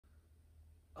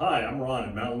Hi, I'm Ron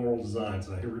at Mountain Laurel Designs,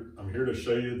 and I'm here to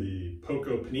show you the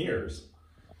Poco Panniers.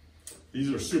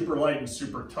 These are super light and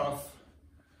super tough.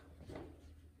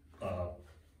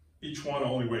 Each one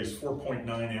only weighs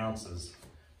 4.9 ounces,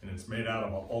 and it's made out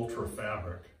of an ultra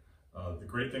fabric. The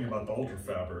great thing about the ultra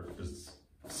fabric is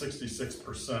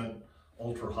 66%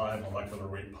 ultra high molecular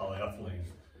weight polyethylene,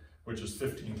 which is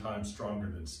 15 times stronger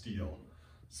than steel.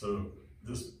 So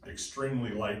this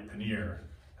extremely light pannier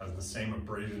has the same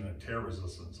abrasion and tear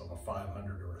resistance of a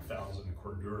 500 or 1000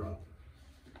 Cordura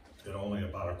at only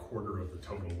about a quarter of the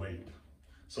total weight.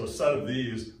 So a set of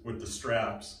these with the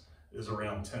straps is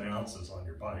around 10 ounces on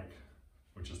your bike,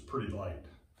 which is pretty light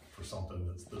for something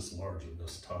that's this large and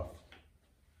this tough.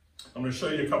 I'm going to show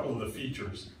you a couple of the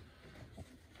features.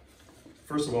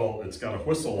 First of all, it's got a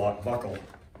whistle lock buckle.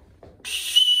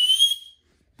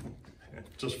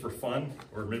 Just for fun,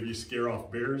 or maybe you scare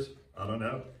off bears, I don't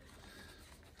know.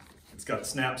 It's got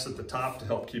snaps at the top to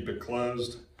help keep it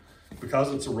closed.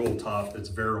 Because it's a roll top, it's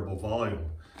variable volume.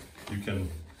 You can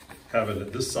have it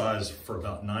at this size for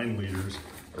about 9 liters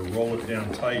or roll it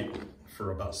down tight for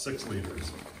about 6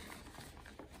 liters.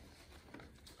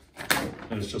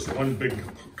 And it's just one big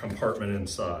compartment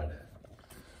inside.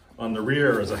 On the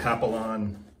rear is a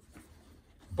Hapalon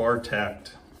bar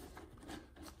tacked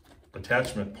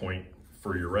attachment point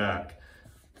for your rack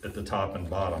at the top and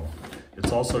bottom.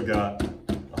 It's also got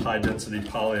a high density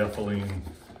polyethylene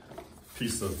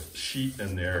piece of sheet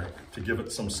in there to give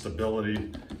it some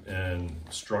stability and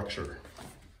structure.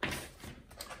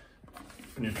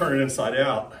 When you turn it inside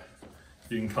out,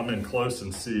 you can come in close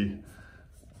and see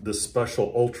this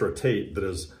special ultra tape that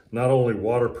is not only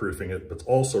waterproofing it, but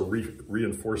also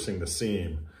reinforcing the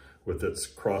seam with its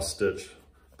cross-stitch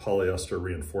polyester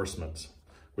reinforcements,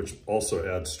 which also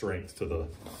adds strength to the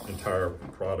entire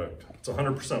product. It's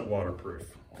 100%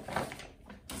 waterproof.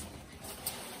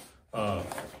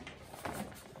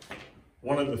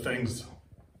 One of the things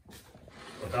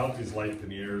about these light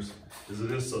panniers is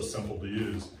it is so simple to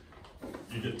use.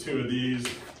 You get 2 of these,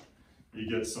 you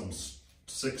get some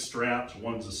 6 straps,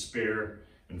 one's a spare,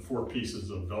 and 4 pieces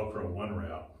of Velcro one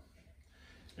wrap.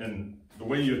 And the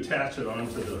way you attach it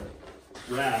onto the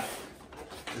rack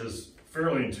is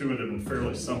fairly intuitive and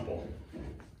fairly simple.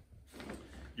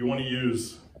 You want to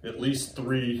use at least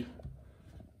 3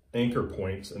 anchor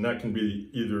points, and that can be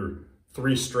either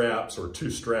 3 straps or 2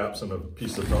 straps and a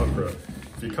piece of Velcro.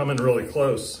 If you come in really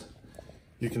close,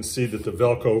 you can see that the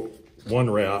Velcro one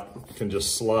wrap can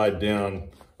just slide down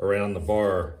around the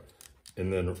bar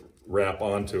and then wrap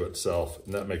onto itself,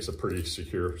 and that makes a pretty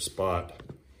secure spot.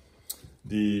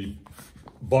 The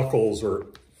buckles are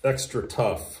extra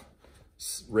tough,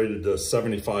 rated to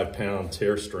 75-pound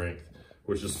tear strength,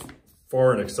 which is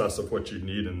far in excess of what you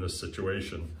need in this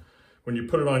situation. When you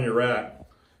put it on your rack,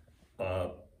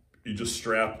 you just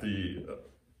strap the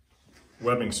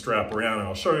webbing strap around, and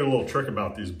I'll show you a little trick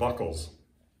about these buckles.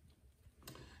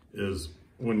 Is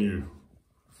when you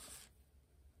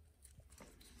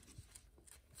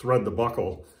thread the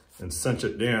buckle and cinch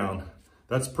it down,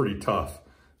 that's pretty tough,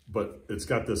 but it's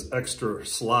got this extra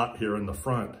slot here in the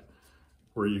front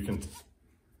where you can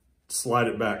slide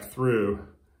it back through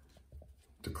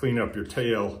to clean up your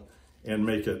tail and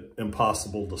make it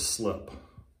impossible to slip.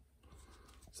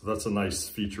 So that's a nice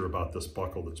feature about this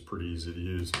buckle that's pretty easy to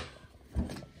use.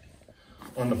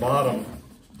 On the bottom,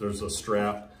 there's a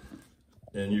strap,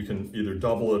 and you can either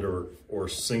double it or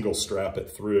single strap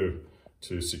it through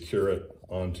to secure it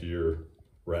onto your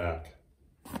rack.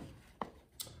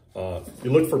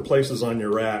 You look for places on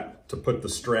your rack to put the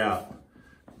strap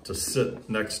to sit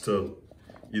next to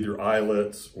either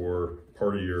eyelets or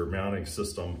part of your mounting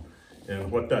system. And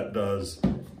what that does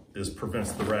is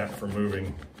prevents the rack from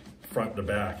moving front to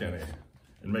back and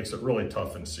makes it really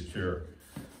tough and secure.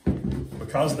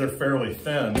 Because they're fairly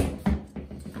thin,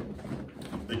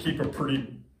 they keep a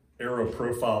pretty aero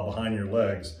profile behind your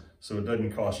legs, so it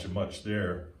doesn't cost you much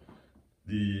there.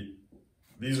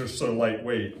 These are so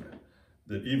lightweight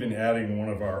that even adding one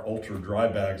of our ultra dry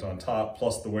bags on top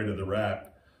plus the weight of the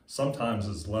rack sometimes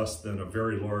is less than a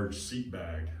very large seat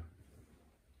bag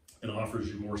and offers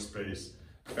you more space,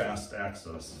 fast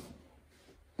access.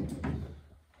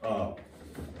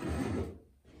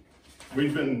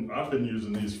 I've been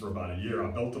using these for about a year.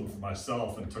 I built them for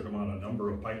myself and took them on a number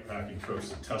of bike packing trips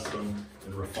to test them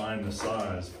and refine the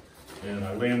size. And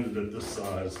I landed at this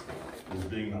size as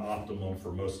being the optimum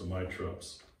for most of my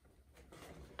trips.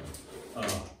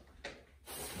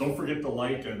 Don't forget to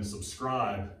like and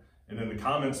subscribe. And in the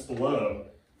comments below,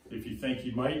 if you think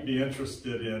you might be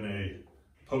interested in a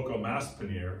Poco mass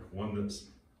pannier, one that's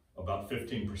about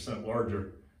 15%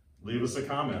 larger, leave us a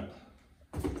comment.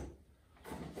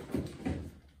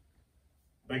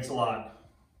 Thanks a lot.